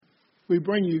We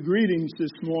bring you greetings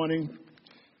this morning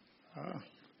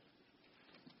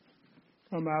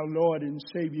from our Lord and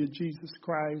Savior Jesus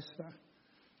Christ.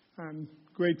 I'm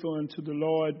grateful unto the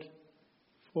Lord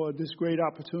for this great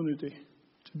opportunity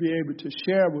to be able to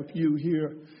share with you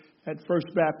here at First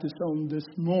Baptist on this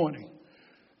morning.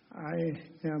 I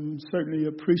am certainly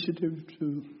appreciative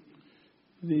to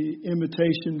the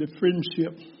invitation, the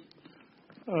friendship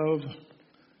of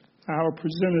our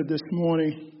presenter this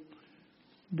morning,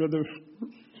 Brother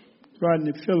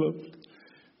Rodney Phillip.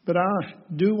 But I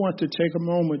do want to take a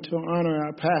moment to honor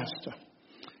our pastor,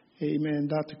 amen,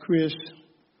 Dr. Chris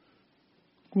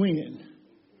Gwynn.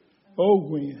 Oh,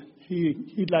 Gwynn.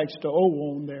 He likes the O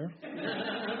on there.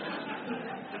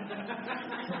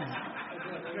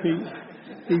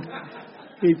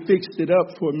 He fixed it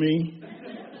up for me.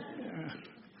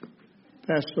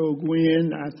 Pastor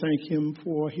Gwynn, I thank him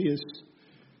for his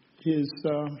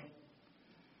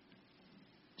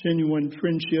genuine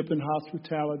friendship and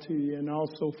hospitality, and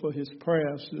also for his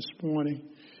prayers this morning.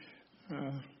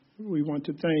 We want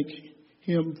to thank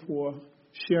him for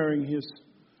sharing his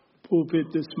pulpit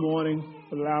this morning,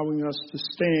 allowing us to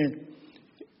stand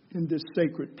in this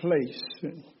sacred place.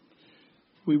 And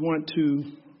we want to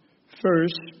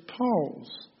first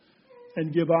pause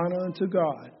and give honor unto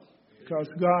God, because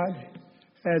God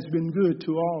has been good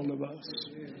to all of us.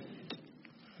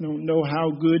 I don't know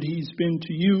how good he's been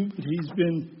to you, but he's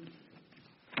been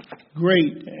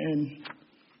great and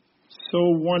so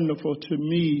wonderful to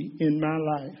me in my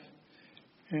life.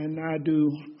 And I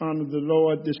do honor the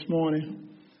Lord this morning.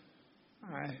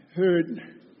 I heard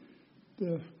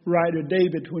the writer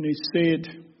David when he said,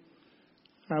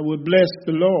 I will bless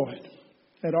the Lord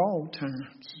at all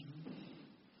times,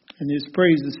 and his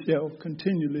praises shall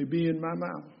continually be in my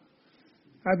mouth.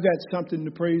 I've got something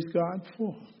to praise God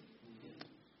for,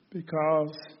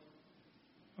 because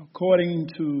according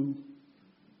to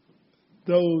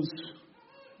those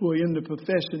who are in the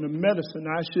profession of medicine,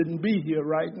 I shouldn't be here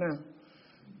right now,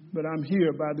 but I'm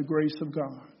here by the grace of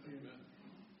God. Amen.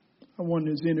 I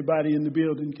wonder if anybody in the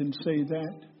building can say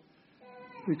that,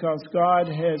 because God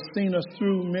has seen us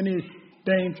through many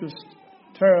dangerous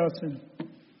terrors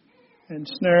and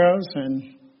snares,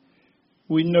 and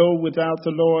we know without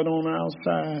the Lord on our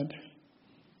side,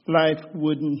 life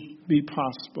wouldn't be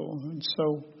possible. And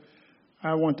so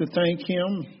I want to thank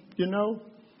him. You know,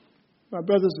 my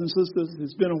brothers and sisters,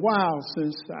 it's been a while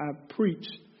since I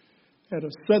preached at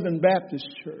a Southern Baptist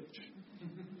church.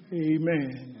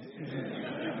 Amen.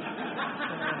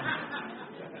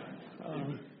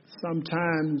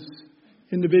 Sometimes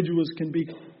individuals can be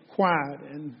quiet,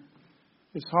 and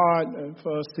it's hard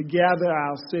for us to gather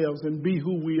ourselves and be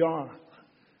who we are.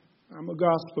 I'm a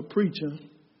gospel preacher,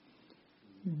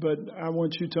 but I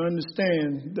want you to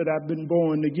understand that I've been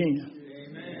born again.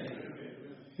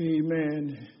 Amen.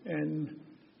 Amen. And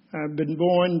I've been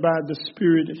born by the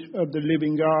Spirit of the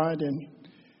living God,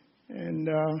 and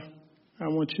I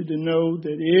want you to know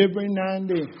that every now and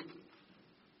then,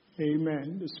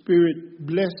 amen, the Spirit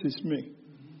blesses me.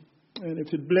 And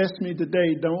if it blessed me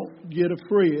today, don't get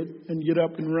afraid and get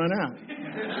up and run out.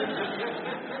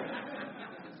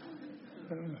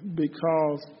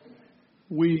 Because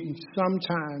we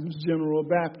sometimes, General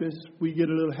Baptists, we get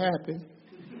a little happy,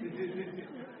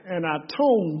 and our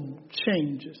tone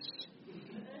changes.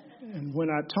 And when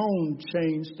our tone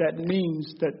changes, that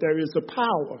means that there is a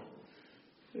power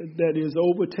that is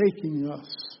overtaking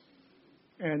us,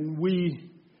 and we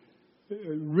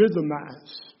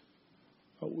rhythmize.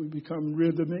 We become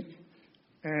rhythmic,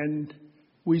 and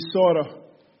we sort of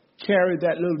carry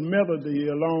that little melody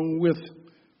along with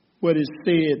what is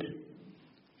said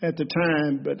at the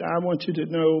time. But I want you to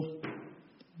know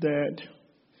that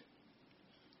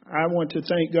I want to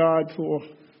thank God for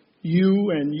you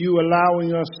and you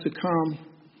allowing us to come,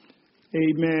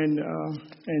 amen,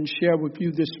 and share with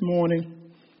you this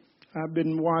morning. I've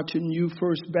been watching you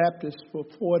First Baptist for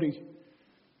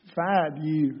 45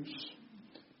 years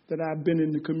that I've been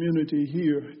in the community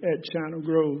here at China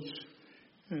Groves.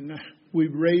 And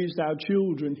we've raised our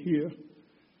children here,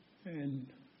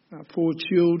 and our 4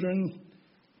 children,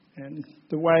 and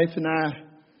the wife and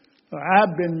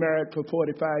I've been married for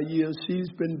 45 years. She's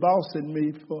been bossing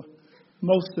me for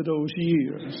most of those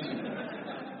years.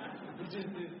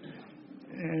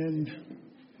 And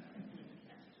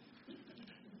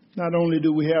not only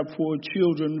do we have 4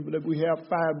 children, but we have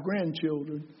 5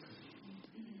 grandchildren.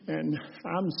 And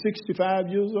I'm 65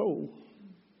 years old.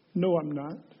 No, I'm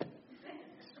not.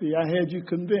 See, I had you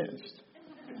convinced.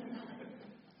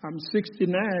 I'm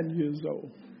 69 years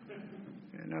old,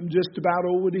 and I'm just about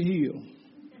over the hill.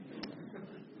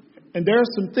 And there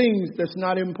are some things that's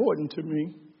not important to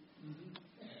me.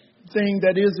 thing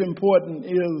that is important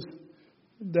is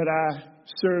that I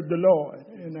serve the Lord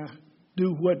and I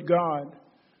do what God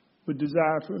would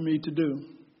desire for me to do.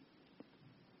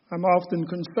 I'm often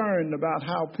concerned about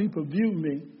how people view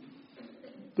me,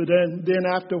 but then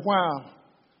after a while,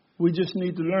 we just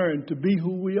need to learn to be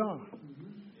who we are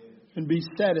and be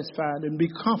satisfied and be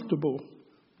comfortable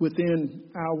within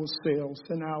ourselves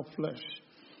and our flesh.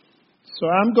 So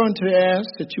I'm going to ask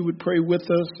that you would pray with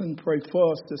us and pray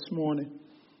for us this morning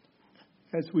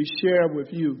as we share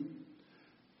with you.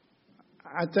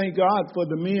 I thank God for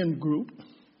the men group,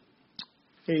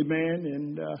 amen,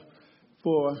 and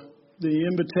for the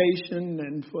invitation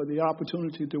and for the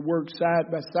opportunity to work side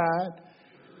by side,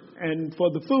 and for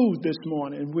the food this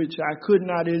morning, which I could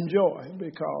not enjoy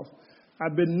because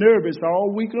I've been nervous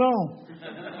all week long.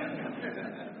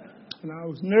 And I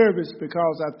was nervous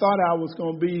because I thought I was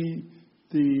going to be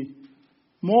the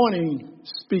morning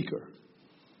speaker.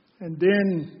 And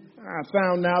then I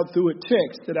found out through a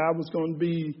text that I was going to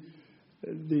be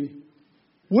the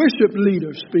worship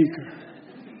leader speaker.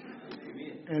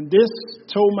 And this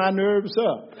tore my nerves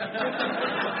up.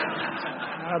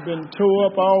 I've been tore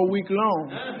up all week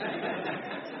long.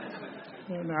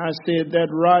 And I said, that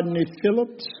Rodney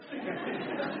Phillips,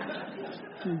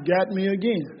 he got me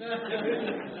again.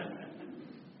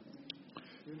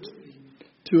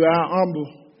 To our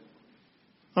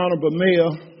honorable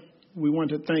mayor, we want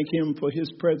to thank him for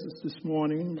his presence this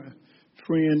morning. My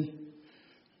friend,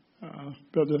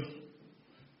 Brother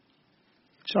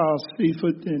Charles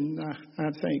Seaford, and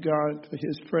I thank God for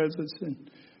his presence. And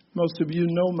most of you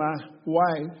know my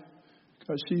wife,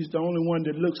 because she's the only one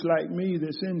that looks like me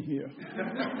that's in here.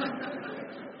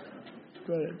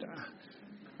 But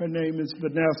her name is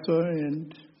Vanessa,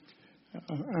 and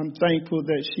I'm thankful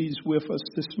that she's with us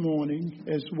this morning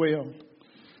as well.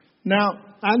 Now,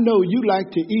 I know you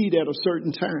like to eat at a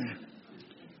certain time,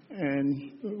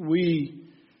 and we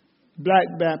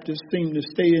Black Baptists seem to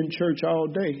stay in church all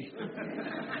day.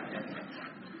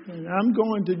 And I'm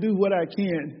going to do what I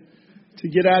can to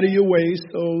get out of your way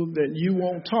so that you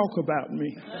won't talk about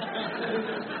me.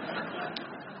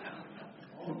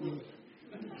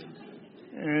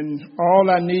 And all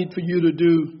I need for you to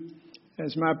do,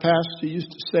 as my pastor used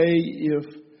to say, if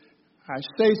I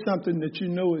say something that you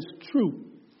know is true,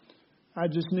 I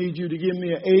just need you to give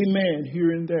me an amen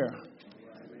here and there.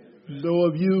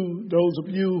 Those of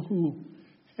you who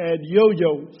had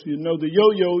yo-yos, you know the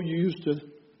yo-yo, you used to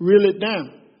reel it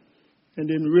down and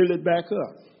then reel it back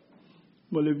up.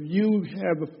 Well, if you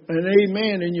have an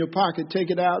amen in your pocket, take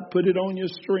it out, put it on your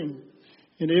string.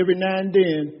 And every now and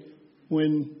then,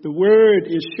 when the word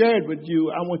is shared with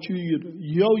you, I want you to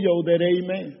yo-yo that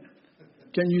amen.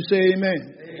 Can you say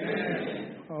amen?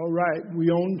 Amen. All right, we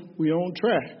on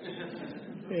track.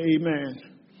 Amen.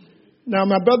 Now,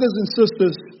 my brothers and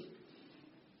sisters,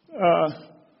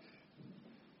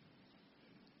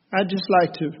 I'd just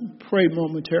like to pray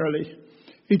momentarily.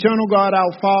 Eternal God,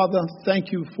 our Father,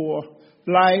 thank you for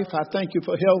life. I thank you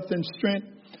for health and strength.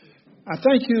 I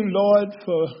thank you, Lord,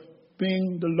 for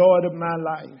being the Lord of my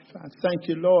life. I thank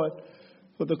you, Lord,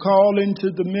 for the call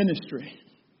into the ministry.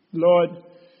 Lord,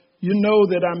 you know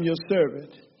that I'm your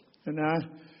servant, and I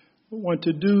want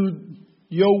to do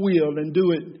your will and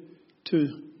do it to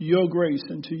your grace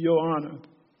and to your honor.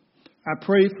 I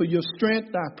pray for your strength.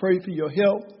 I pray for your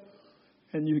help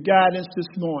and your guidance this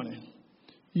morning.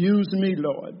 Use me,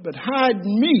 Lord, but hide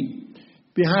me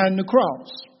behind the cross,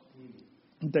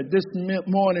 that this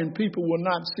morning people will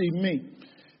not see me,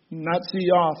 not see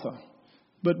Arthur,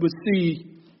 but will see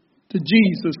the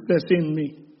Jesus that's in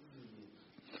me.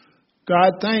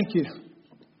 God, thank you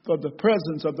for the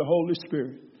presence of the Holy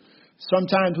Spirit.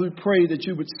 Sometimes we pray that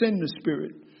you would send the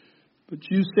Spirit, but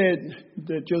you said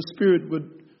that your Spirit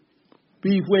would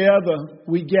be wherever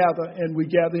we gather, and we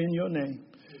gather in your name.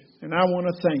 And I want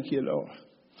to thank you, Lord.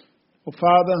 Oh,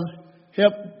 Father,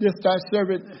 help this thy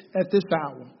servant at this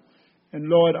hour. And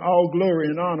Lord, all glory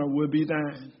and honor will be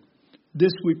thine.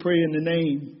 This we pray in the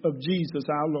name of Jesus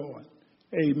our Lord.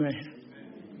 Amen.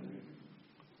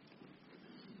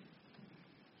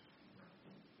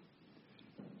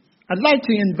 I'd like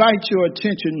to invite your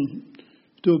attention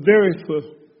to a very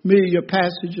familiar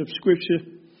passage of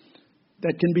Scripture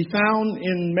that can be found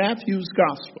in Matthew's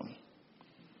Gospel.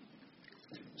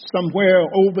 Somewhere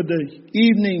over the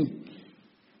evening,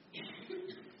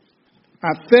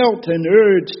 I felt an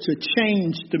urge to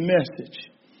change the message,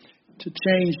 to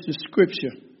change the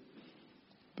Scripture.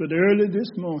 But early this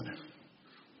morning,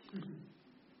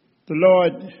 the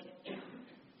Lord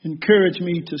encouraged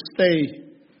me to stay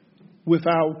with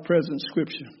our present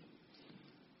Scripture.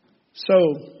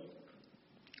 So,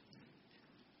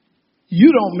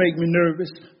 you don't make me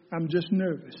nervous. I'm just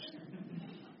nervous.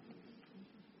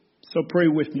 So pray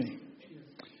with me.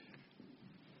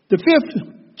 The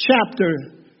 5th chapter,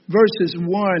 verses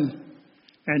 1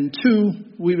 and 2,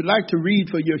 we would like to read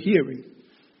for your hearing.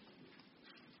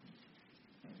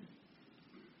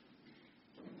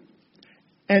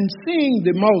 And seeing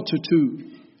the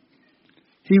multitude,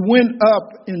 he went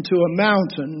up into a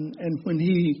mountain, and when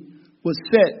he was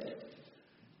set,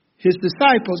 his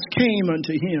disciples came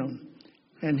unto him,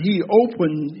 and he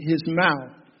opened his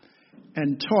mouth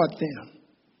and taught them.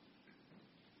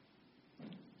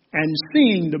 And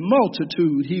seeing the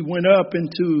multitude, he went up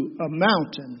into a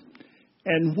mountain,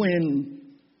 and when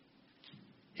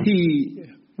he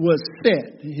was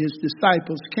set, his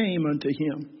disciples came unto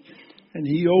him, and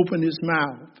he opened his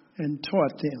mouth and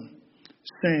taught them,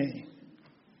 saying.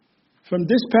 From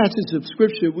this passage of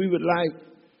Scripture, we would like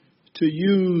to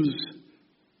use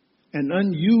an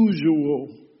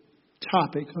unusual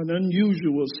topic, an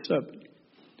unusual subject.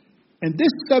 And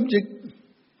this subject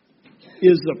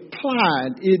is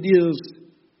applied, it is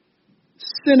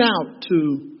sent out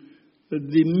to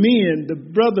the men, the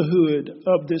brotherhood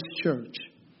of this church.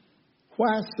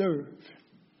 Why serve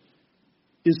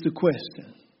is the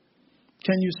question.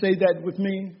 Can you say that with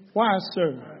me? Why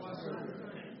serve?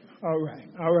 All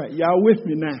right. Y'all with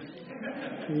me now?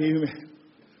 Amen.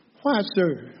 Why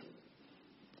serve?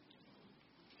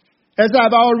 As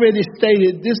I've already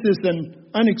stated, this is an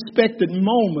unexpected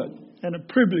moment and a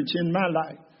privilege in my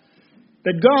life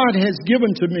that God has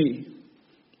given to me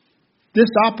this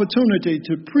opportunity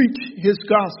to preach his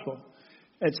gospel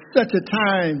at such a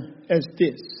time as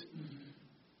this.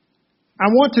 I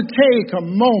want to take a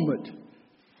moment,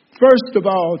 first of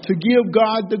all, to give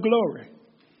God the glory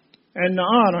and the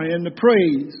honor and the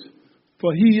praise,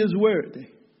 for he is worthy.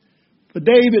 For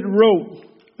David wrote,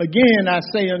 again I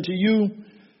say unto you,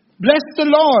 bless the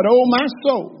Lord, O my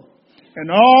soul,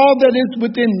 and all that is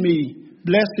within me,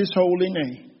 bless his holy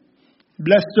name.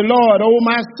 Bless the Lord, O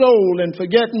my soul, and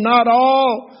forget not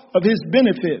all of his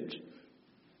benefits.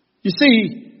 You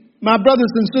see, my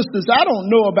brothers and sisters, I don't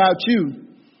know about you,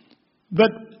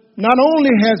 but not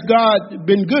only has God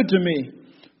been good to me,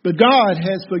 but God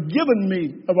has forgiven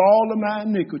me of all of my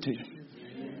iniquities.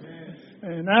 Amen.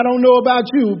 And I don't know about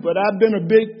you, but I've been a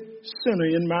big sinner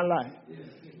in my life.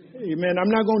 Amen. I'm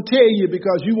not going to tell you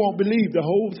because you won't believe the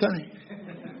whole thing.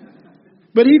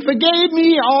 But he forgave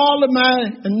me all of my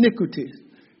iniquities.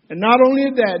 And not only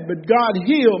that, but God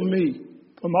healed me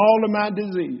from all of my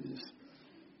diseases.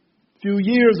 A few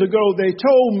years ago, they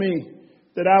told me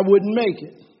that I wouldn't make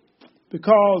it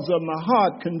because of my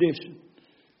heart condition.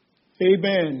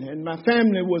 Amen. And my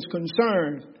family was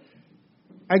concerned.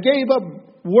 I gave up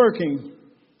working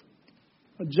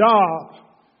a job.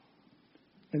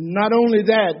 And not only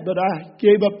that, but I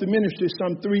gave up the ministry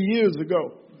some 3 years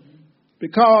ago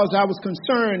because I was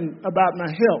concerned about my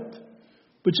health.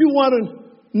 But you want to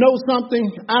know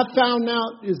something? I found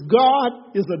out is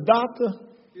God is a doctor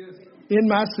in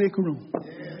my sick room.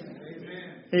 Yes.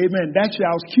 Amen. Amen. That's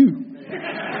y'all's cue.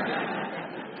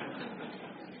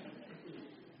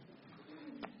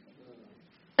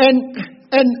 And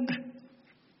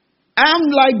I'm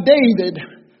like David.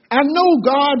 I know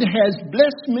God has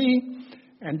blessed me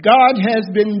and God has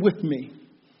been with me.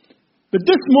 But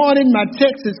this morning my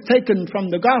text is taken from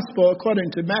the gospel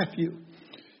according to Matthew.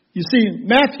 You see,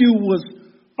 Matthew was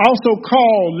also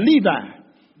called Levi.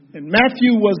 And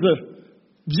Matthew was a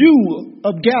Jew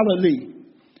of Galilee.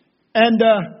 And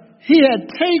he had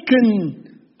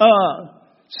taken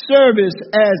service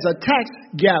as a tax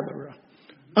gatherer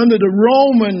under the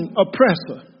Roman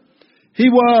oppressor. He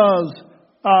was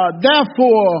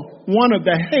therefore one of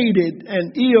the hated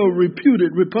and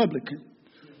ill-reputed Republicans.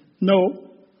 No,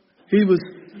 he was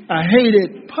a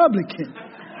hated publican.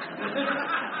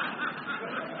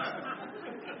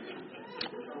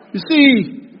 You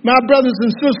see, my brothers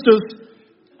and sisters,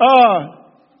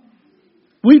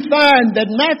 we find that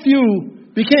Matthew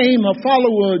became a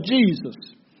follower of Jesus.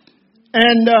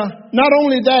 And not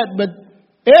only that, but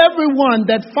everyone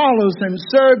that follows and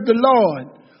serves the Lord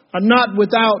are not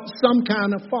without some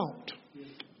kind of fault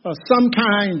or some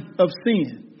kind of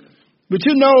sin. But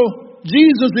you know,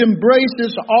 Jesus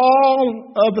embraces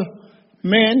all of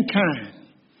mankind.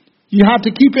 You have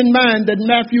to keep in mind that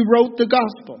Matthew wrote the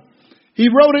gospel. He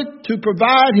wrote it to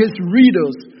provide his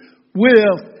readers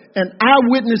with an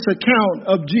eyewitness account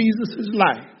of Jesus'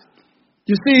 life.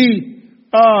 You see,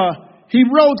 he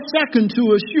wrote second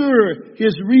to assure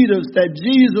his readers that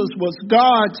Jesus was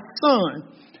God's Son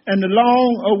and the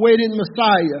long-awaited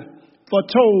Messiah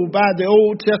foretold by the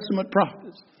Old Testament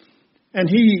prophets. And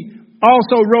he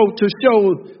also wrote to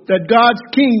show that God's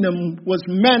kingdom was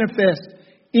manifest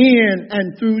in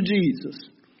and through Jesus.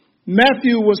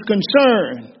 Matthew was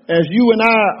concerned, as you and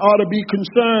I ought to be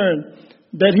concerned,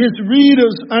 that his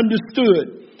readers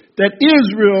understood that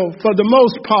Israel, for the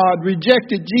most part,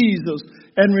 rejected Jesus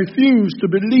and refused to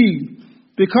believe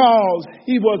because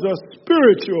he was a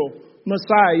spiritual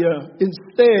Messiah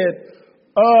instead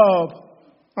of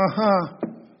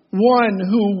one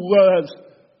who was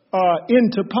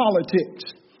into politics.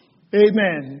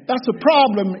 Amen. That's a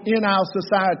problem in our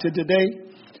society today.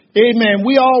 Amen.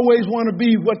 We always want to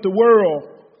be what the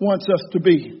world wants us to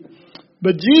be.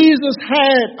 But Jesus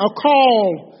had a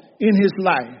call in his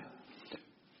life.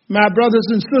 My brothers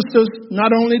and sisters,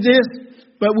 not only this,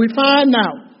 but we find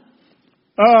out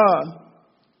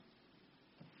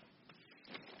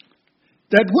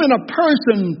that when a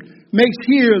person makes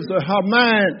his or her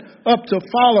mind up to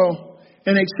follow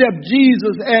and accept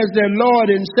Jesus as their Lord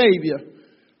and Savior,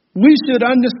 we should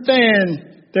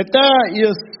understand that there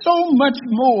is so much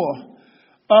more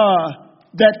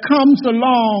that comes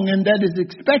along and that is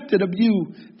expected of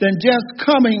you than just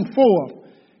coming forth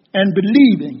and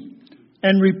believing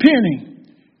and repenting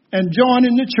and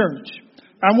joining the church.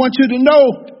 I want you to know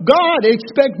God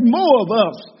expects more of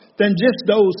us than just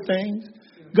those things.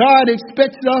 God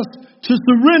expects us to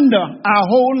surrender our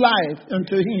whole life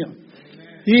unto him.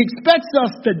 He expects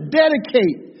us to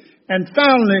dedicate, and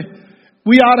finally,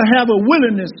 we ought to have a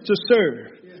willingness to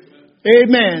serve.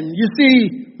 Amen. You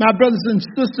see, my brothers and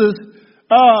sisters,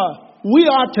 we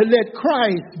ought to let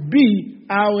Christ be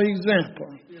our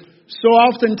example. So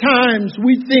oftentimes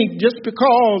we think just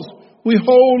because we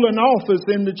hold an office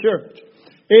in the church,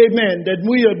 amen, that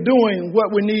we are doing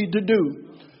what we need to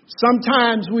do.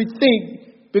 Sometimes we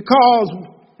think because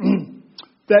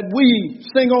that we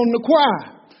sing on the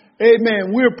choir,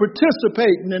 amen, we're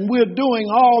participating and we're doing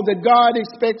all that God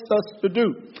expects us to do.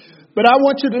 But I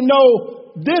want you to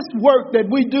know this work that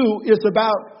we do is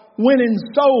about winning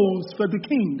souls for the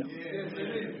kingdom.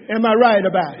 Am I right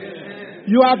about it?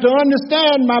 You have to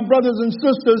understand, my brothers and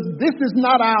sisters, this is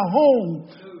not our home,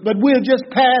 but we're just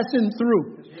passing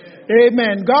through.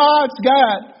 Amen. God's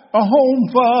got a home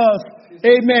for us,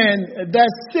 amen,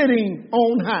 that's sitting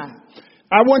on high.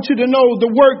 I want you to know the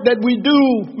work that we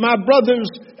do, my brothers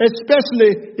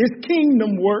especially, is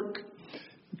kingdom work.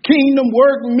 Kingdom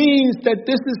work means that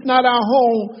this is not our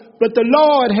home, but the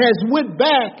Lord has went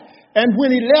back, and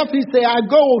when he left, he said, I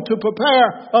go to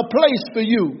prepare a place for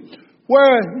you,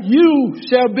 where you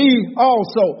shall be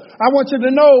also. I want you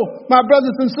to know, my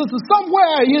brothers and sisters,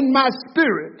 somewhere in my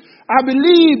spirit, I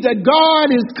believe that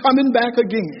God is coming back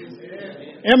again.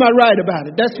 Am I right about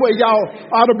it? That's where y'all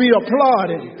ought to be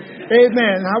applauding.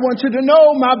 Amen. I want you to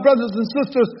know, my brothers and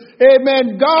sisters,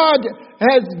 amen, God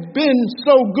has been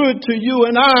so good to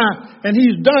you and I, and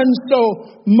he's done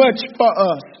so much for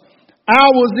us.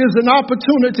 Ours is an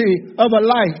opportunity of a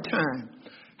lifetime.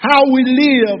 How we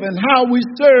live and how we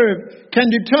serve can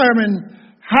determine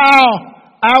how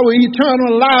our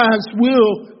eternal lives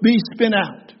will be spent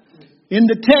out. In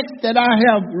the text that I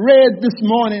have read this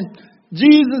morning,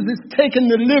 Jesus is taking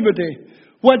the liberty,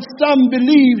 what some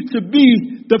believe to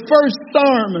be the first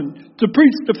sermon, to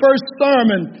preach the first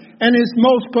sermon and his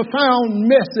most profound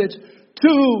message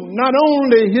to not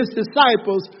only his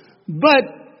disciples,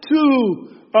 but to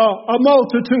a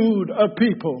multitude of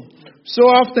people. So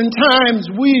oftentimes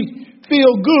we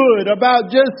feel good about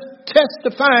just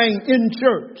testifying in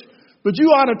church, but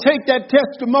you ought to take that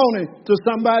testimony to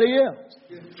somebody else.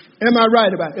 Am I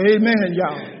right about it? Amen,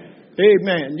 y'all.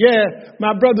 Amen. Yeah,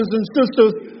 my brothers and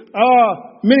sisters,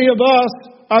 many of us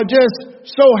are just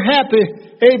so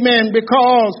happy, amen,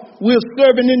 because we're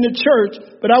serving in the church.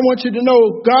 But I want you to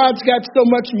know God's got so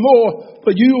much more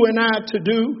for you and I to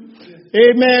do.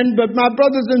 Amen. But my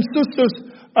brothers and sisters,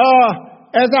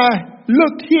 as I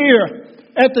looked here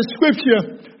at the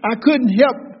scripture, I couldn't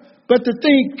help but to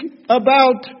think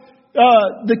about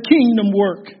the kingdom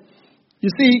work. You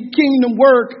see, kingdom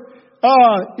work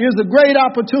is a great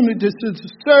opportunity to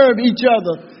serve each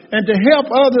other and to help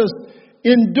others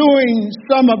in doing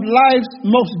some of life's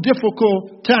most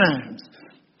difficult times.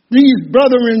 These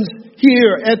brethren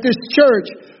here at this church,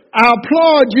 I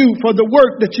applaud you for the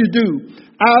work that you do.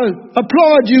 I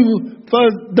applaud you for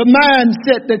the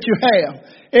mindset that you have.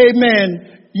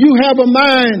 Amen. You have a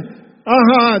mind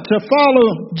to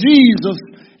follow Jesus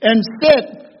and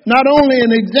set not only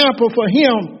an example for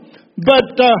him,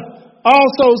 but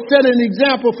also set an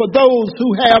example for those who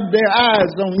have their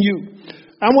eyes on you.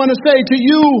 I want to say to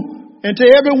you and to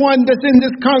everyone that's in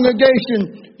this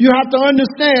congregation, you have to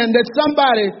understand that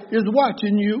somebody is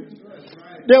watching you.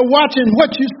 They're watching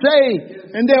what you say,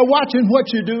 and they're watching what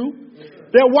you do.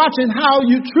 They're watching how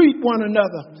you treat one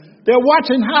another. They're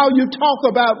watching how you talk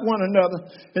about one another.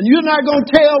 And you're not going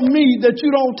to tell me that you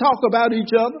don't talk about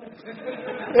each other.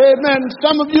 Amen.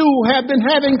 Some of you have been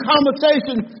having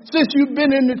conversations since you've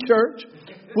been in the church.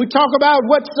 We talk about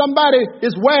what somebody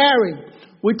is wearing.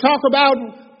 We talk about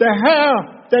the hair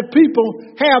that people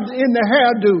have in the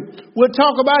hairdo. We'll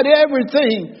talk about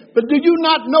everything. But do you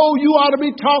not know you ought to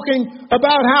be talking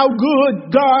about how good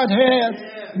God has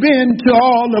been to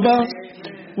all of us?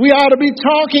 We ought to be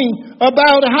talking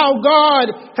about how God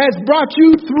has brought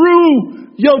you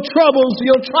through your troubles,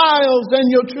 your trials, and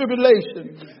your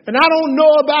tribulation. And I don't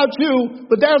know about you,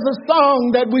 but there's a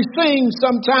song that we sing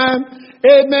sometime.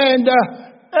 Amen.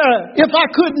 If I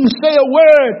couldn't say a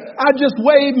word, I'd just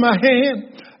wave my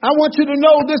hand. I want you to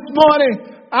know this morning,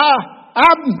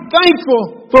 I'm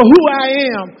thankful for who I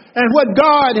am and what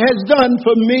God has done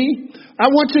for me. I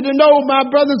want you to know, my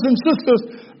brothers and sisters,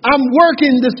 I'm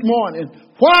working this morning.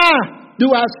 Why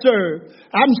do I serve?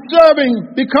 I'm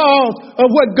serving because of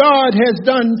what God has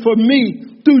done for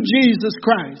me through Jesus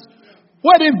Christ.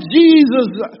 What if Jesus,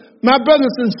 my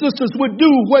brothers and sisters, would do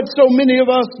what so many of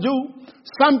us do?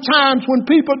 Sometimes when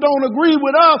people don't agree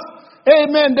with us,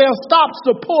 amen, they'll stop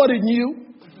supporting you.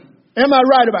 Am I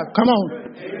right about it? Come on.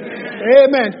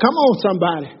 Amen. Come on,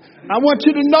 somebody. I want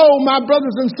you to know, my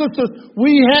brothers and sisters,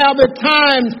 we have at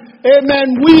times,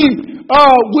 amen, we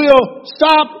will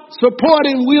stop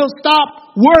supporting, we'll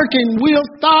stop working, we'll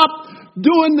stop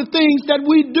doing the things that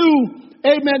we do.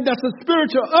 Amen. That's a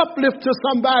spiritual uplift to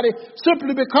somebody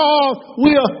simply because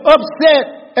we are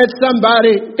upset at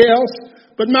somebody else.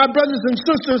 But my brothers and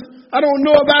sisters, I don't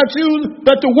know about you,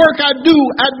 but the work I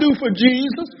do for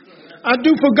Jesus. I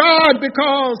do for God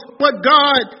because what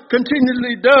God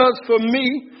continually does for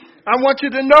me. I want you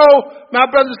to know, my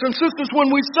brothers and sisters, when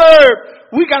we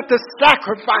serve, we got to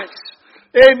sacrifice.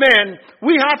 Amen.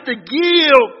 We have to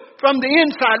give from the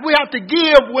inside. We have to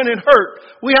give when it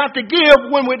hurts. We have to give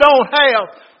when we don't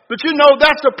have. But you know,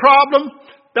 that's a problem.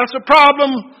 That's a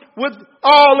problem with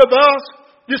all of us.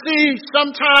 You see,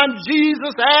 sometimes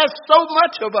Jesus asks so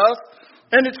much of us,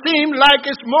 and it seems like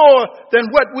it's more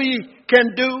than what we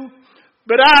can do.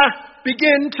 But I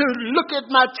began to look at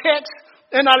my text,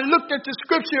 and I looked at the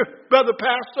scripture, Brother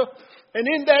Pastor. And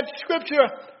in that scripture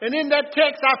and in that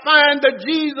text, I find that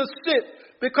Jesus sit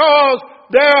because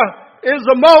there is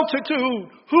a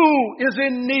multitude who is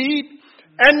in need.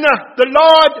 And the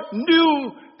Lord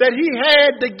knew that he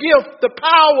had the gift, the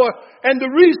power, and the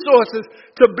resources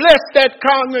to bless that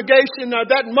congregation or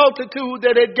that multitude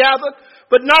that had gathered.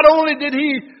 But not only did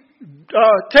he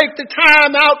take the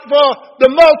time out for the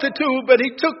multitude, but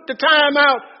he took the time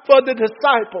out for the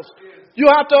disciples. You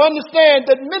have to understand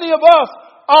that many of us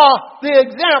are the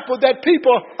example that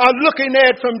people are looking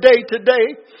at from day to day.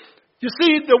 You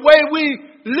see, the way we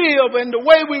live and the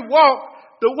way we walk,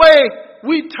 the way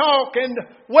we talk and the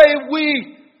way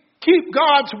we keep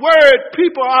God's word,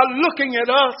 people are looking at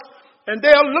us and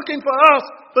they're looking for us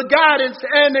for guidance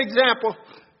and example.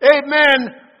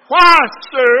 Amen. Why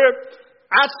serve?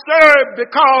 I serve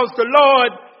because the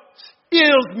Lord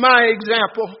is my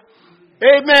example.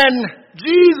 Amen.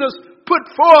 Jesus put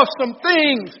forth some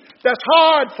things that's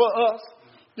hard for us.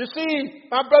 You see,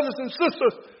 my brothers and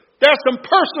sisters, there's some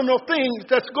personal things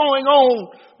that's going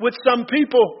on with some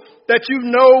people that you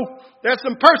know. There's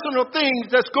some personal things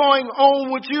that's going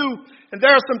on with you. And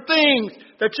there are some things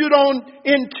that you don't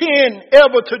intend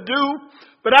ever to do.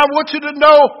 But I want you to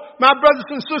know, my brothers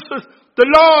and sisters, the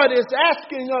Lord is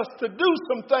asking us to do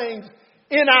some things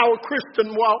in our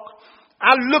Christian walk.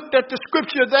 I looked at the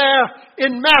scripture there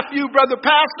in Matthew, Brother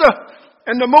Pastor,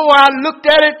 and the more I looked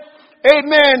at it,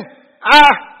 amen, I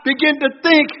began to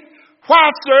think, why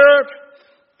serve?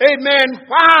 Amen.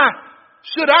 Why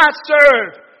should I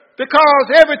serve? Because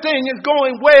everything is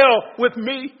going well with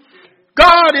me.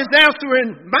 God is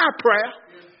answering my prayer.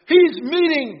 He's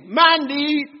meeting my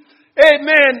need.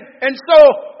 Amen. And so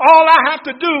all I have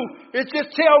to do is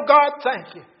just tell God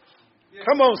thank you.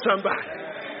 Come on, somebody.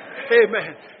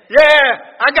 Amen. Yeah,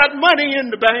 I got money in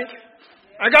the bank.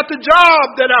 I got the job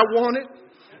that I wanted.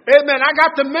 Amen. I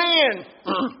got the man.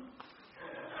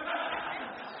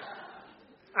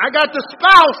 I got the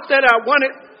spouse that I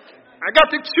wanted. I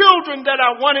got the children that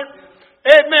I wanted.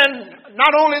 Amen.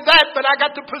 Not only that, but I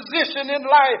got the position in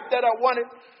life that I wanted.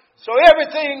 So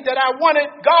everything that I wanted,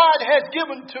 God has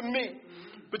given to me.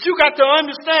 But you got to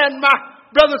understand, my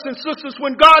brothers and sisters,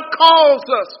 when God calls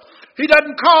us, he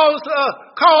doesn't call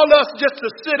us just to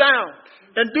sit down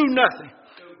and do nothing.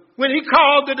 When he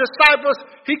called the disciples,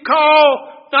 he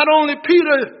called not only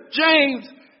Peter, James,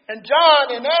 and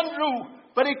John, and Andrew,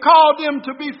 but he called them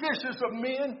to be fishers of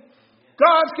men.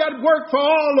 God's got work for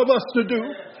all of us to do.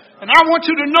 And I want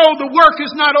you to know the work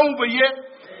is not over yet.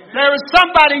 There is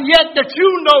somebody yet that you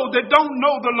know that don't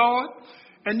know the Lord.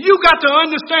 And you got to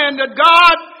understand that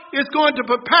God is going to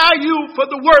prepare you for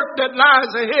the work that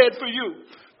lies ahead for you.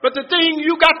 But the thing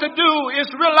you got to do is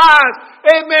realize,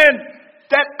 amen,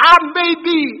 that I may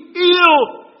be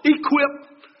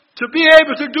ill-equipped to be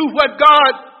able to do what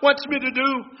God wants me to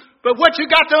do. But what you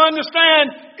got to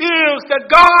understand is that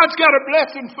God's got a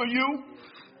blessing for you.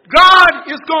 God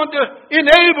is going to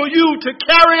enable you to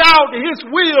carry out His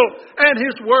will and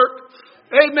His work.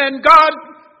 Amen. God,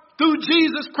 through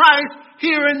Jesus Christ,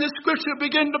 here in this scripture,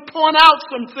 began to point out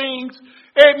some things,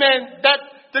 amen, that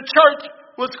the church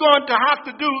was going to have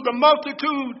to do. The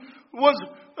multitude was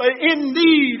in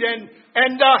need,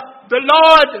 and the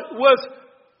Lord was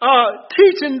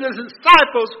teaching the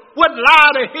disciples what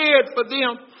lied ahead for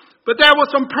them. But there were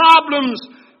some problems,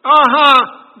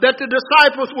 that the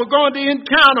disciples were going to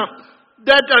encounter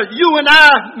that you and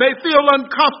I may feel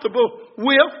uncomfortable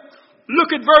with.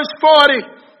 Look at verse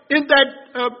 40 in that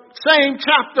same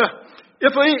chapter.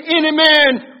 If any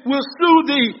man will sue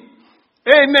thee,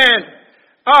 amen,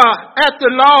 at the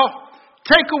law,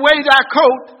 take away thy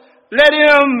coat, let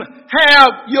him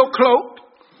have your cloak.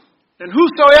 And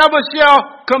whosoever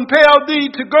shall compel thee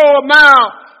to go a mile,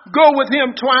 go with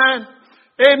him twine.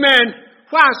 Amen.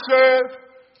 Why serve?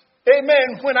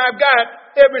 Amen. When I've got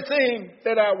everything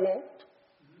that I want.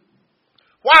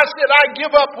 Why should I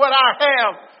give up what I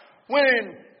have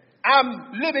when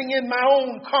I'm living in my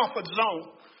own comfort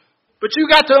zone? But you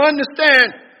got to understand,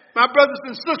 my brothers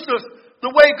and sisters, the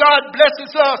way God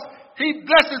blesses us, He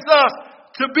blesses us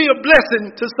to be a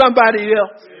blessing to somebody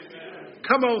else. Amen.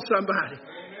 Come on, somebody.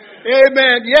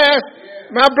 Amen. Yes,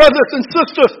 my brothers and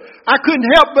sisters, I couldn't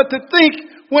help but to think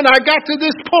when I got to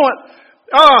this point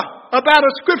about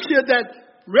a scripture that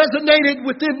resonated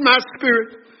within my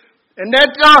spirit. And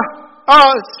that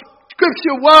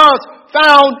scripture was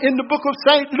found in the book of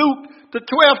St. Luke, the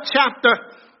 12th chapter,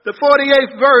 the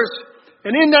 48th verse.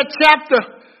 And in that chapter,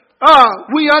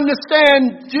 we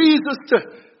understand Jesus to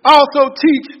also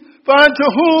teach, for unto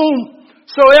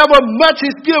whomsoever much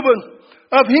is given,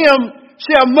 of him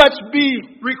shall much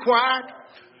be required.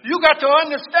 You got to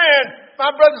understand, my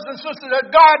brothers and sisters,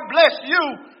 that God bless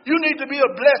you. You need to be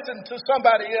a blessing to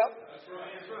somebody else. That's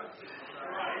right. That's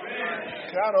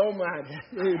right. God Almighty.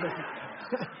 Amen.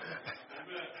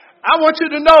 I want you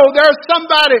to know there's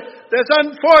somebody that's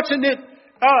unfortunate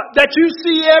that you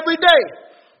see every day.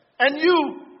 And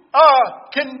you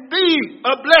can be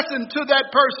a blessing to that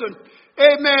person.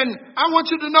 Amen. I want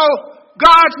you to know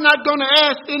God's not going to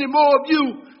ask any more of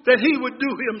you than He would do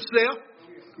Himself.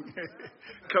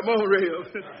 Come on, Real.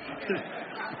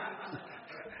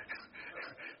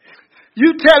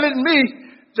 You telling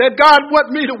me that God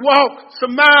want me to walk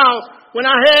some miles when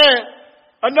I had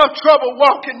enough trouble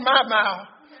walking my mile.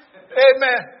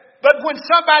 Amen. But when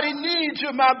somebody needs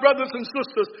you, my brothers and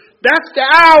sisters, that's the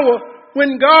hour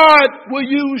when God will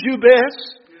use you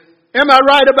best. Am I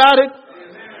right about it?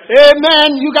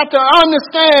 Amen. You got to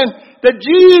understand that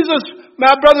Jesus,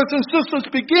 my brothers and sisters,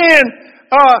 began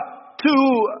to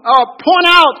point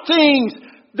out things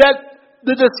that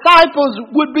the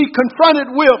disciples would be confronted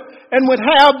with and would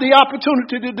have the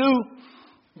opportunity to do.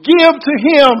 Give to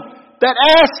him that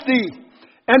asked thee,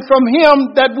 and from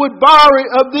him that would borrow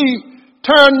of thee,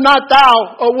 turn not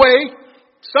thou away.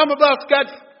 Some of us got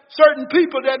certain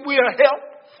people that we'll help,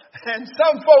 and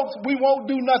some folks we won't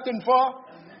do nothing for.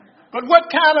 But what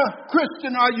kind of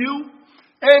Christian are you?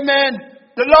 Amen.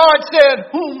 The Lord said,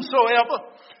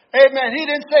 whomsoever. Amen. He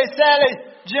didn't say Sally,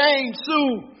 Jane,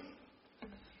 Sue.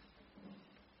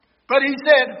 But he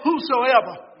said,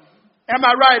 whosoever. Am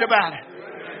I right about it?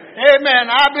 Amen.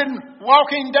 I've been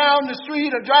walking down the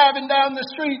street or driving down the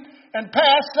street and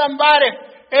passed somebody,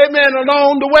 amen,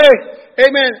 along the way.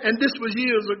 Amen. And this was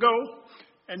years ago.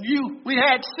 And we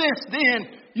had sense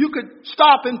then. You could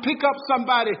stop and pick up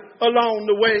somebody along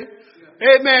the way.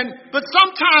 Amen. But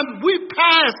sometimes we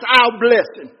pass our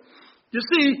blessing. You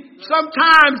see,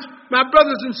 sometimes, my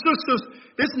brothers and sisters,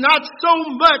 it's not so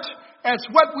much as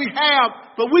what we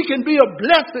have, but we can be a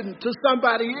blessing to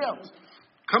somebody else.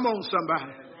 Come on,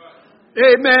 somebody.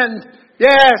 Amen.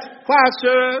 Yes. Why,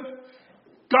 sir?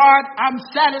 God, I'm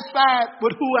satisfied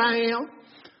with who I am.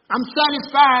 I'm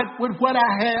satisfied with what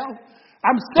I have.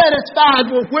 I'm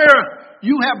satisfied with where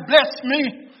you have blessed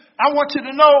me. I want you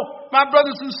to know, my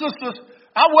brothers and sisters,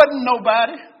 I wasn't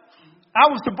nobody. I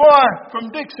was the boy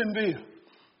from Dixonville.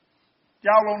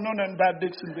 Y'all don't know nothing about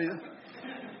Dixonville.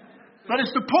 But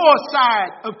it's the poor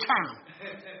side of town.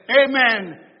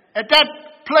 Amen. At that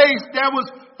place, there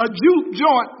was a juke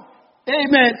joint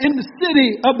amen, in the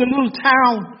city of the little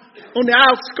town on the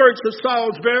outskirts of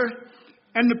Salisbury.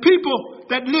 And the people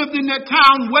that lived in that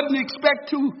town wouldn't expect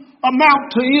to amount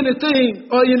to anything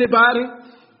or anybody.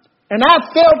 And I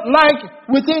felt like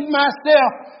within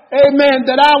myself, amen,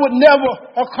 that I would never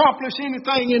accomplish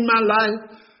anything in my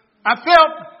life. I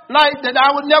felt like that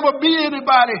I would never be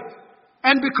anybody.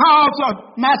 And because of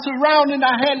my surrounding,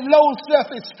 I had low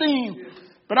self-esteem.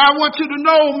 But I want you to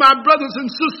know, my brothers and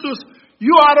sisters,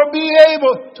 you ought to be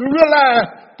able to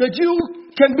realize that you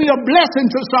can be a blessing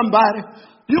to somebody.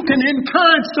 You can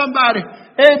encourage somebody.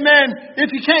 Amen.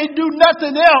 If you can't do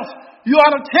nothing else, you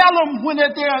ought to tell them when they're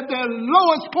at their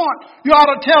lowest point. You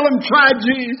ought to tell them, try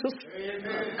Jesus.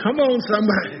 Amen. Come on,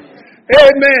 somebody.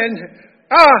 Amen.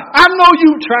 I know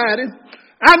you tried it.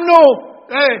 I know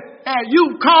you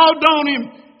called on him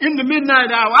in the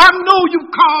midnight hour. I know you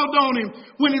called on him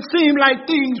when it seemed like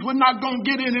things were not going to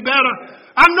get any better.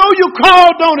 I know you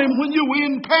called on him when you were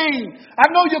in pain. I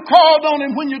know you called on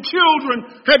him when your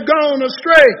children had gone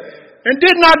astray. And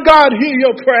did not God hear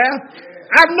your prayer?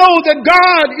 I know that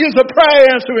God is a prayer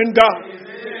answering God.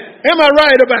 Am I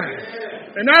right about it?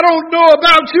 And I don't know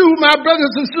about you, my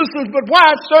brothers and sisters, but why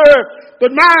serve?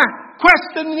 But my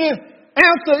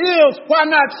answer is, why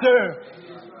not serve?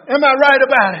 Am I right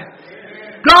about it?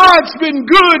 God's been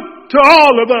good to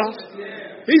all of us.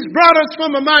 He's brought us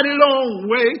from a mighty long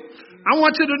way. I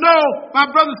want you to know, my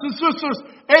brothers and sisters,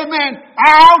 amen, I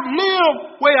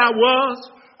outlived where I was.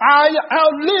 I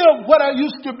outlived what I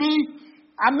used to be.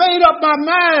 I made up my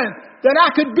mind that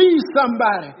I could be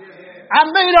somebody. I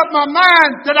made up my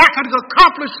mind that I could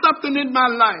accomplish something in my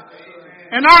life.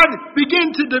 And I began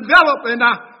to develop and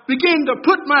I began to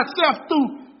put myself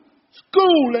through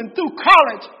school and through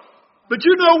college. But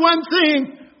you know one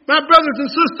thing, my brothers and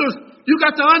sisters, you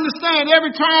got to understand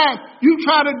every time you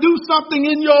try to do something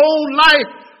in your own life,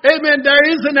 amen, there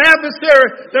is an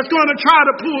adversary that's going to try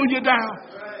to pull you down.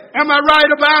 Am I right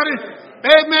about it?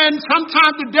 Amen.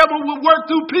 Sometimes the devil will work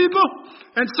through people,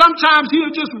 and sometimes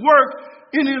he'll just work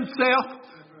in himself.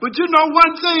 But you know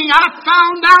one thing, I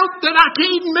found out that I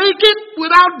can't make it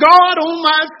without God on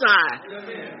my side.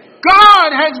 God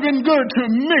has been good to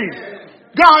me.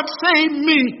 God saved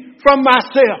me from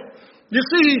myself. You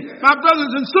see, my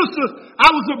brothers and sisters, I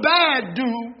was a bad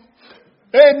dude.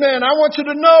 Amen. I want you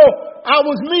to know I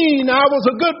was mean. I was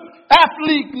a good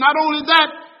athlete. Not only that,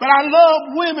 but I loved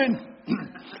women.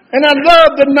 And I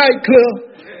loved the nightclub.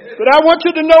 But I want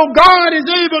you to know God is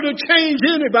able to change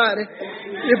anybody.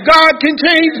 If God can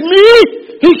change me,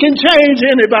 he can change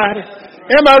anybody.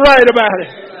 Am I right about it?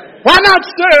 Why not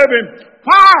serve him?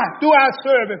 Why do I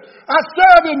serve him? I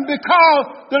serve him because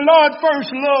the Lord first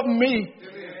loved me.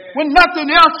 When nothing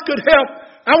else could help,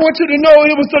 I want you to know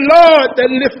it was the Lord that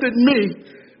lifted me.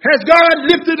 Has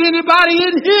God lifted anybody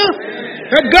in here?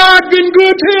 Has God been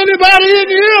good to anybody in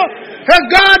here? Has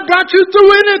God brought you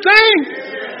through anything?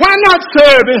 Why not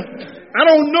serve him? I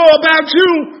don't know about you,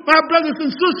 my brothers and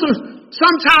sisters.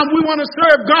 Sometimes we want to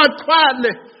serve God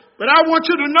quietly. But I want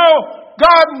you to know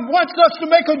God wants us to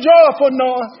make a joyful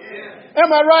noise. Am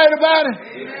I right about it?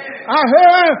 I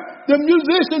heard the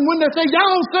musician when they say,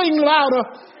 y'all sing louder.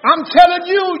 I'm telling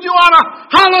you, you ought to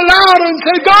holler louder and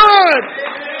say, God's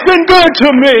been good to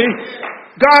me.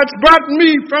 God's brought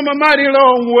me from a mighty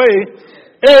long way.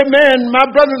 Amen, my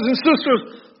brothers and sisters.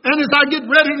 And as I get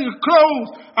ready to close,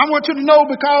 I want you to know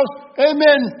because,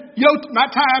 amen, my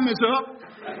time is up.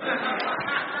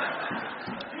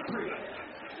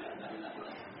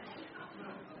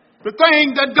 The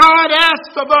thing that God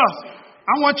asks of us,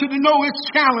 I want you to know it's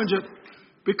challenging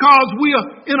because we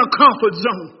are in a comfort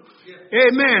zone.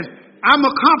 Amen. I'm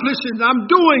accomplishing. I'm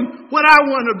doing what I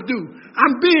want to do.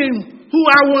 I'm being who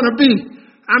I want to be.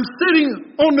 I'm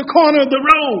sitting on the corner of the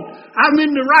road. I'm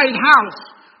in the right house.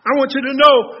 I want you to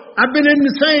know I've been in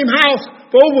the same house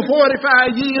for over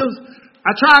 45 years.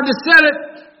 I tried to sell it,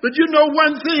 but you know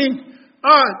one thing,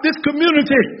 this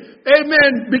community,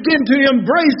 amen, began to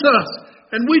embrace us.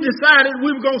 And we decided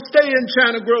we were going to stay in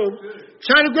China Grove.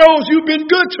 China Grove, you've been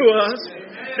good to us.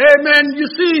 Amen. You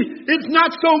see, it's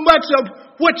not so much of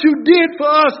what you did for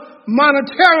us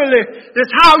monetarily,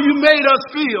 it's how you made us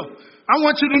feel. I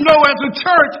want you to know as a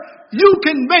church, you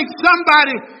can make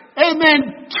somebody,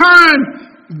 amen, turn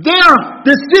their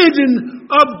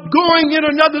decision of going in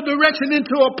another direction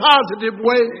into a positive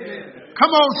way.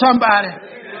 Come on, somebody.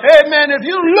 Amen. If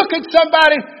you look at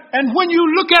somebody and when you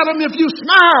look at them, if you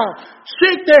smile,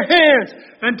 shake their hands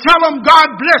and tell them, God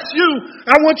bless you,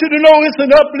 I want you to know it's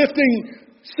an uplifting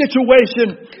situation.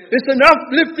 It's an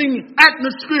uplifting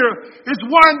atmosphere. It's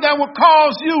one that will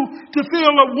cause you to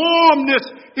feel a warmness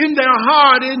in their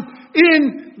heart,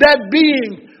 in that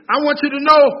being. I want you to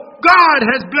know God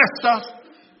has blessed us.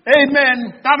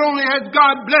 Amen. Not only has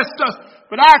God blessed us,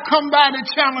 but I come by to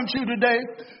challenge you today.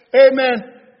 Amen.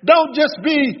 Don't just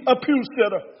be a pew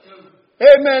sitter.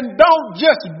 Amen. Don't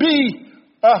just be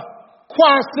a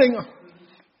choir singer.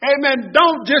 Amen.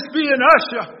 Don't just be an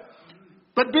usher,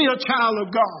 but be a child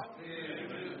of God.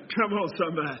 Amen. Come on,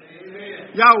 somebody.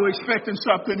 Amen. Y'all were expecting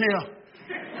something here.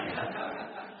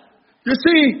 You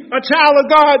see, a child of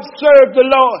God serves the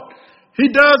Lord. He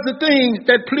does the things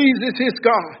that pleases his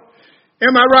God.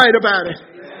 Am I right about it?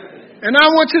 Amen. And I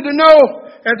want you to know,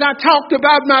 as I talked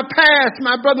about my past,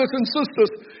 my brothers and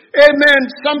sisters, amen,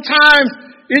 sometimes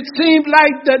it seemed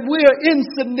like that we are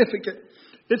insignificant.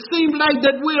 It seemed like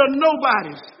that we are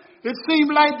nobodies. It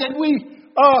seemed like that we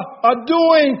are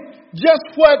doing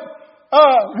just what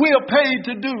we are paid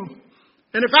to do.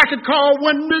 And if I could call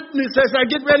one witness as I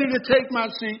get ready to take my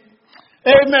seat.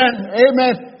 Amen.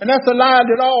 Amen. And that's a lie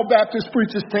that all Baptist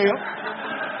preachers tell.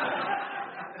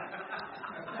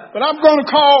 But I'm going to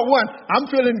call one. I'm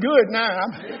feeling good now.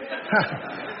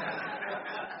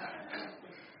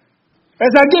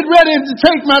 As I get ready to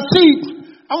take my seat,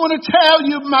 I want to tell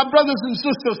you, my brothers and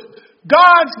sisters,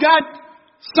 God's got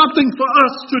something for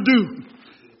us to do.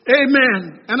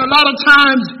 Amen. And a lot of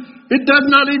times it does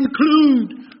not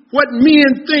include what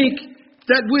men think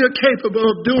that we are capable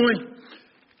of doing.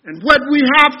 And what we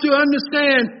have to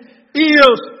understand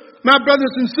is, my brothers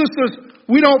and sisters,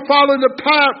 we don't follow the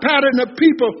pattern of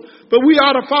people, but we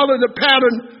ought to follow the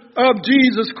pattern of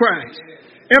Jesus Christ.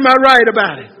 Am I right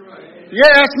about it?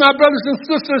 Yes, my brothers and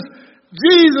sisters,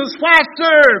 Jesus, why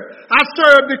serve? I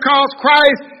serve because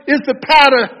Christ is the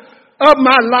pattern of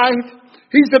my life.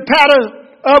 He's the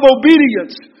pattern of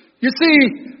obedience. You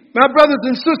see, my brothers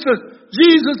and sisters,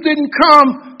 Jesus didn't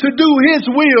come to do his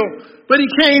will, but he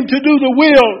came to do the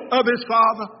will of his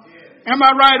Father. Am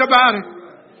I right about it?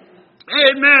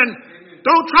 Amen.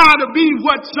 Don't try to be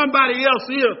what somebody else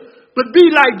is, but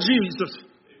be like Jesus.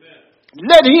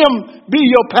 Let him be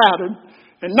your pattern.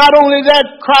 And not only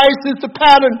that, Christ is the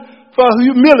pattern for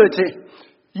humility.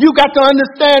 You got to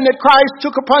understand that Christ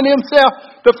took upon himself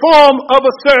the form of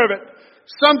a servant.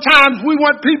 Sometimes we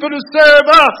want people to serve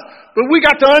us, but we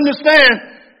got to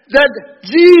understand that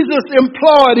Jesus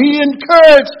he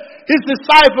encouraged his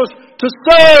disciples to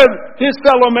serve his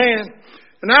fellow man.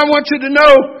 And I want you to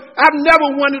know, I've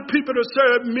never wanted people to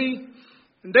serve me.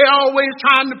 And they always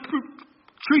trying to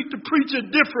treat the preacher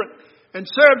different and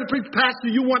serve the preacher. Pastor,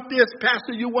 you want this.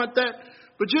 Pastor, you want that.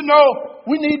 But you know,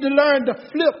 we need to learn to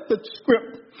flip the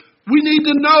script. We need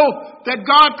to know that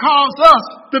God calls us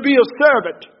to be a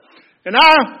servant. And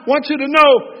I want you to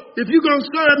know, if you're going to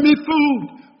serve me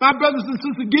food, my brothers and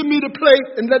sisters, give me the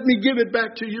plate and let me give it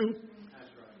back to you. That's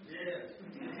right. Yes.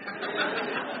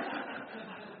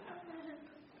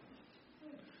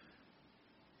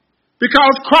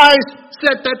 Because Christ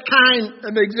set that kind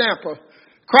of example.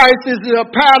 Christ is a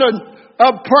pattern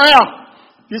of prayer.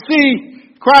 You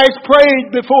see, Christ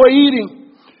prayed before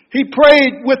eating. He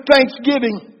prayed with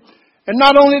thanksgiving. And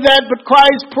not only that, but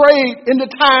Christ prayed in the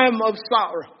time of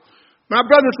sorrow. My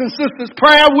brothers and sisters,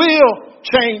 prayer will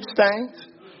change things.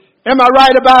 Am I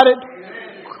right about it?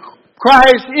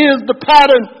 Christ is the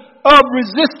pattern of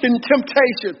resisting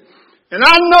temptation. And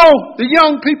I know the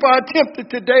young people are tempted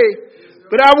today,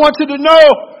 but I want you to know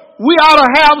we ought to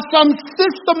have some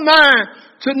system mind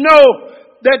to know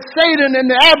that Satan and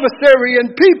the adversary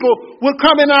and people will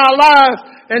come in our lives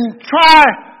and try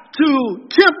to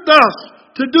tempt us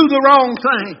to do the wrong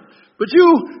thing. But you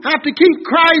have to keep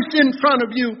Christ in front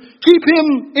of you. Keep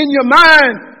him in your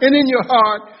mind and in your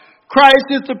heart. Christ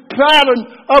is the pattern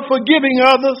of forgiving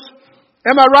others.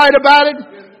 Am I right about it?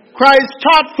 Christ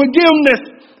taught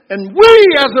forgiveness. And we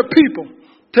as a people,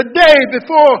 today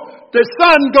before the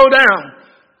sun go down,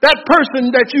 that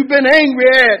person that you've been angry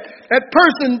at, that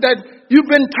person that you've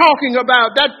been talking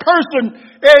about, that person,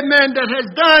 amen, that has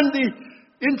done the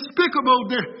unspeakable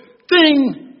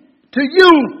thing to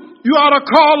you, you ought to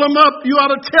call them up. You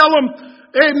ought to tell them,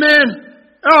 amen,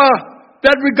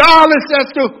 that regardless as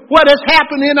to what has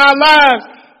happened in our lives,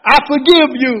 I forgive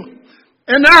you.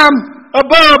 And I'm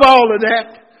above all of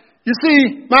that. You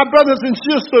see, my brothers and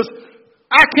sisters,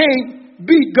 I can't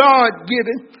be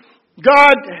God-given.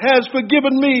 God has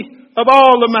forgiven me of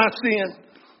all of my sin.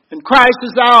 And Christ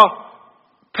is our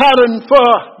pattern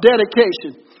for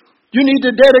dedication. You need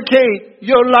to dedicate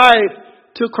your life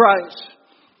to Christ.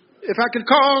 If I could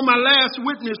call my last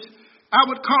witness, I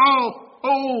would call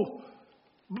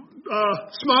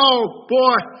small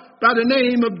boy by the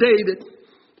name of David.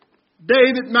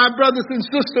 David, my brothers and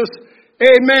sisters,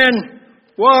 amen,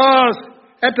 was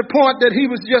at the point that he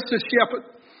was just a shepherd.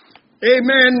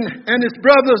 Amen. And his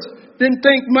brothers didn't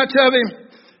think much of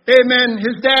him. Amen.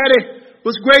 His daddy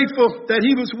was grateful that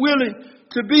he was willing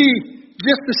to be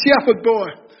just a shepherd boy.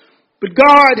 But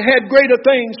God had greater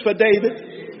things for David.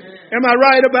 Am I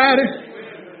right about it?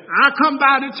 I come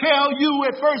by to tell you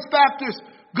at First Baptist,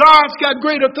 God's got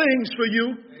greater things for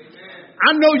you.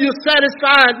 I know you're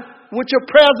satisfied with your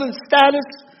present status,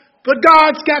 but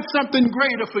God's got something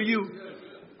greater for you.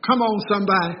 Come on,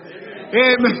 somebody.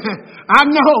 Amen. I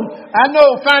know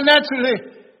financially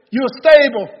you're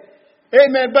stable.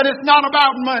 Amen. But it's not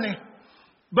about money,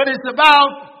 but it's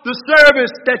about the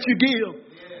service that you give.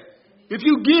 If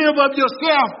you give of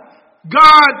yourself,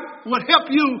 God will help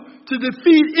you to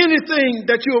defeat anything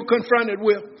that you're confronted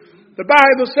with. The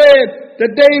Bible said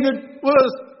that David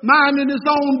was minding his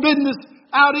own business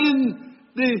out in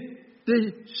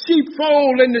the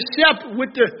sheepfold and the shepherd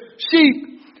with the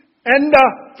sheep. And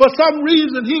for some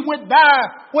reason he went by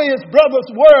where his brothers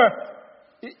were.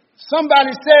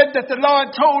 Somebody said that the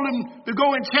Lord told him to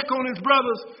go and check on his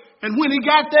brothers. And when he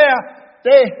got there,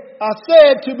 they are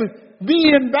said to be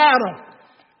in battle.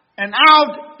 And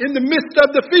out in the midst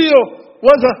of the field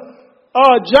was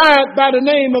a giant by the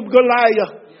name of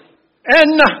Goliath.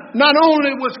 And not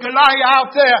only was Goliath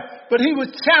out there, but he was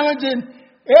challenging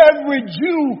every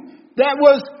Jew that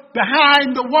was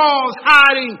behind the walls,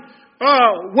 hiding,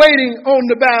 waiting on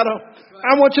the battle.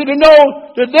 I want you to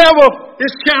know the devil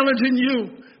is challenging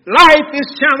you. Life is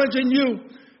challenging you.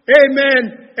 Amen.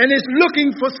 And it's looking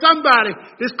for somebody.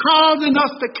 It's causing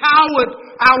us to coward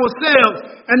ourselves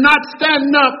and not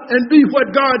stand up and be what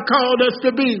God called us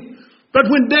to be. But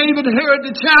when David heard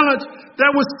the challenge,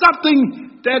 there was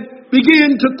something that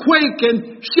began to quake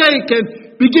and shake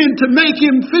and begin to make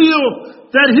him feel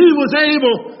that he was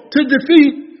able to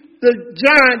defeat the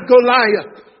giant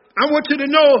Goliath. I want you to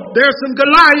know there's some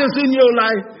Goliaths in your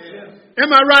life. Am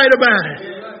I right about it?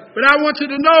 But I want you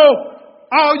to know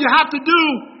all you have to do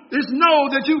is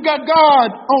know that you've got God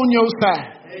on your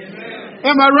side.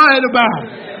 Am I right about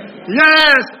it?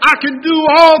 Yes, I can do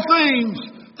all things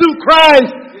through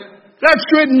Christ that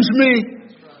strengthens me.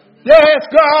 Yes,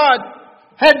 God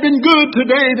had been good to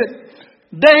David.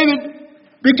 David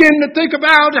began to think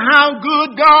about how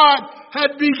good God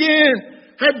had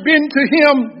been to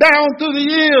him down through the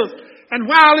years. And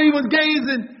while he was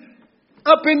gazing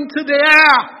up into the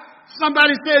air,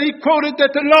 somebody said, he quoted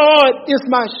that the Lord is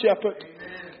my shepherd,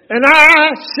 and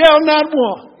I shall not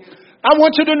want. I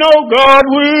want you to know God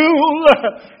will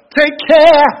take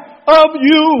care of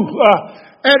you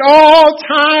at all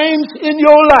times in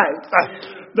your life.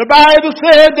 The Bible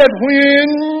said that when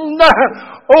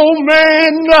old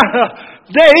man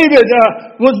David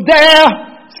was there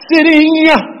sitting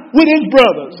with his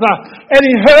brothers and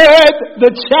he heard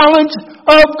the challenge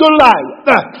of Goliath,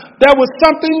 there was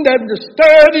something that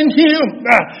stirred in him,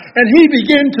 and he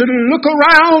began to look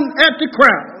around at the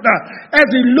crowd. As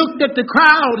he looked at the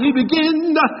crowd, he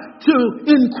began to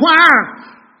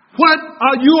inquire, what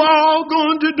are you all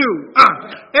going to do?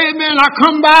 Amen. I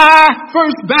come by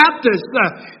First Baptist.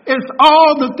 It's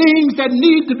all the things that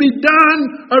need to be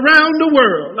done around the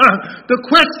world. The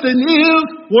question is,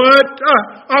 what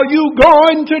are you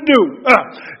going to do?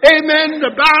 Amen.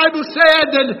 The Bible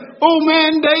said that old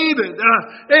man David,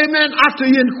 amen, after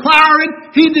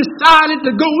inquiring, he decided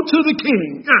to go to the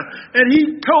king. And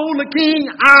he told the king,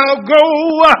 I'll go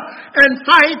and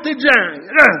fight the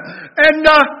giant. And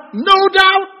no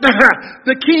doubt,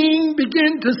 the king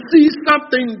began to see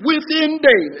something within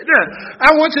David.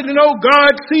 I want you to know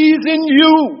God sees in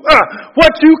you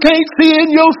what you can't see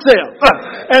in yourself.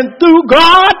 And through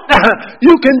God,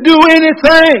 you can do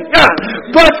anything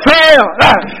but fail.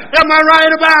 Am I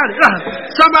right about it?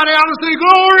 Somebody ought to say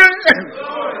glory.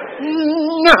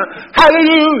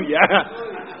 Hallelujah.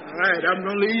 All right, I'm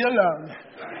going to leave you alone.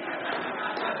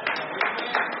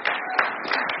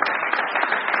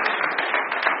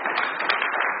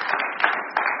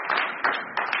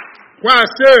 Why,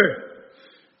 sir?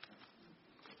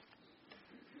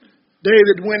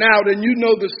 David went out, and you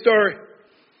know the story.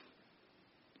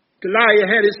 Goliath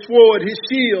had his sword, his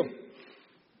shield.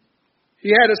 He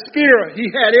had a spear. He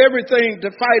had everything to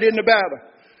fight in the battle.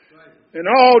 And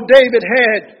all David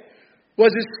had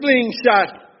was his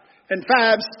slingshot and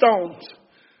 5 stones.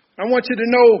 I want you to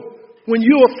know, when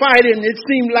you are fighting, it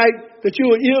seemed like that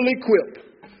you are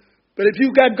ill-equipped. But if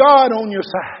you got God on your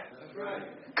side,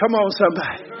 come on,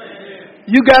 somebody.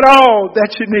 You got all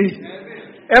that you need.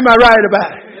 Am I right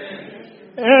about it?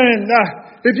 And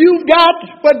if you've got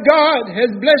what God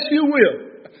has blessed you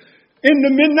with in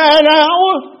the midnight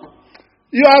hour,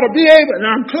 you ought to be able, and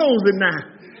I'm closing now,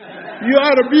 you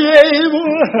ought to be able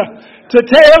to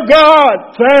tell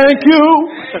God, thank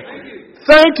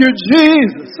you,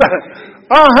 Jesus.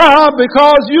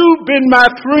 Because you've been my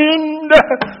friend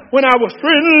when I was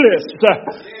friendless.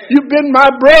 You've been my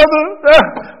brother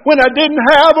when I didn't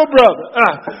have a brother.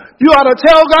 You ought to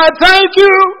tell God, thank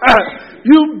you.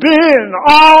 You've been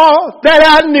all that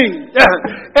I need.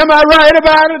 Am I right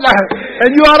about it?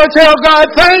 And you ought to tell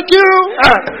God, thank you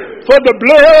for the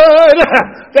blood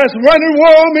that's running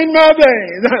warm in my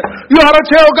veins. You ought to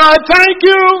tell God, thank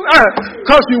you,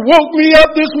 because you woke me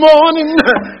up this morning.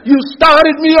 You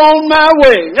started me on my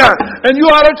way. And you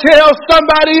ought to tell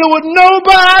somebody it was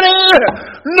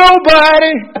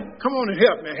nobody, come on and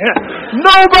help me.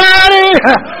 Nobody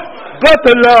but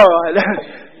the Lord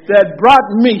that brought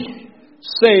me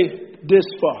safe this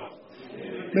far.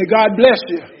 May God bless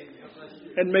you,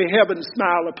 and may heaven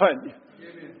smile upon you.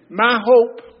 My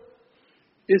hope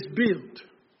is built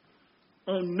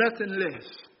on nothing less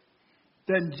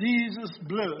than Jesus'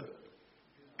 blood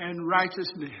and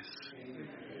righteousness.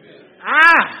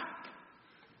 I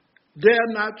dare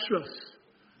not trust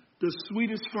the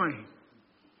sweetest frame,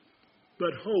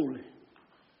 but holy.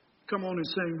 Come on and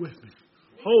sing with me.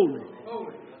 Holy.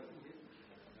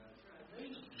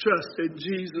 Trust in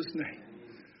Jesus' name.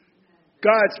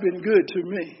 God's been good to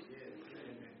me.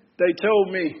 They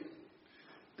told me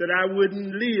that I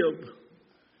wouldn't live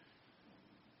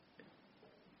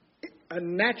a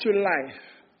natural life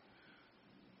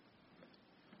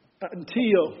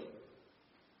until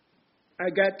I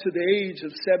got to the age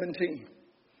of 17.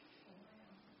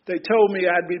 They told me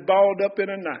I'd be balled up in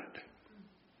a knot.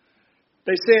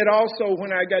 They said also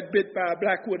when I got bit by a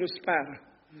black widow spider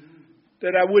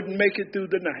that I wouldn't make it through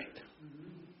the night.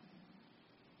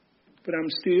 But I'm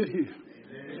still here.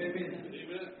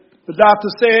 Amen. The doctor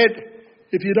said,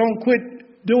 if you don't quit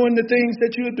doing the things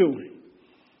that you're doing,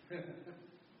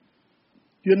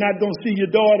 you're not going to see your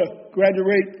daughter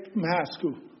graduate from high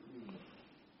school.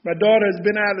 My daughter has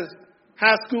been out of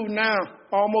high school now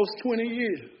almost 20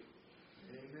 years.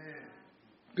 Amen.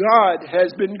 God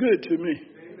has been good to me.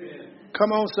 Amen.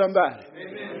 Come on, somebody.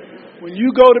 Amen. When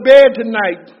you go to bed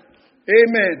tonight,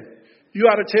 amen, you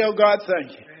ought to tell God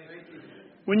thank you.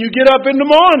 When you get up in the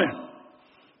morning,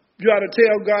 you ought to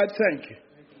tell God thank you.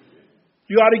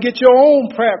 You ought to get your own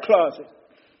prayer closet.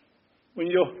 When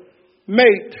your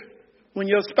mate, when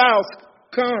your spouse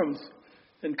comes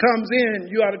in,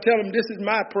 you ought to tell them, this is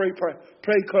my pray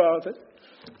closet.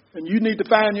 And you need to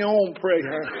find your own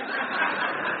prayer.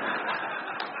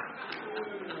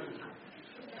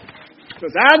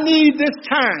 Because I need this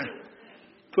time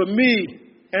for me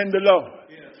and the Lord.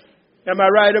 Am I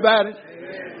right about it?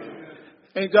 Amen.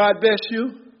 And God bless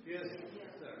you? Yes.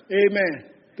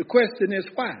 Amen. The question is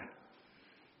why?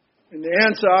 And the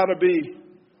answer ought to be,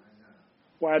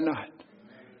 why not?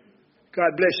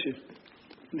 God bless you.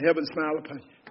 And heaven smile upon you.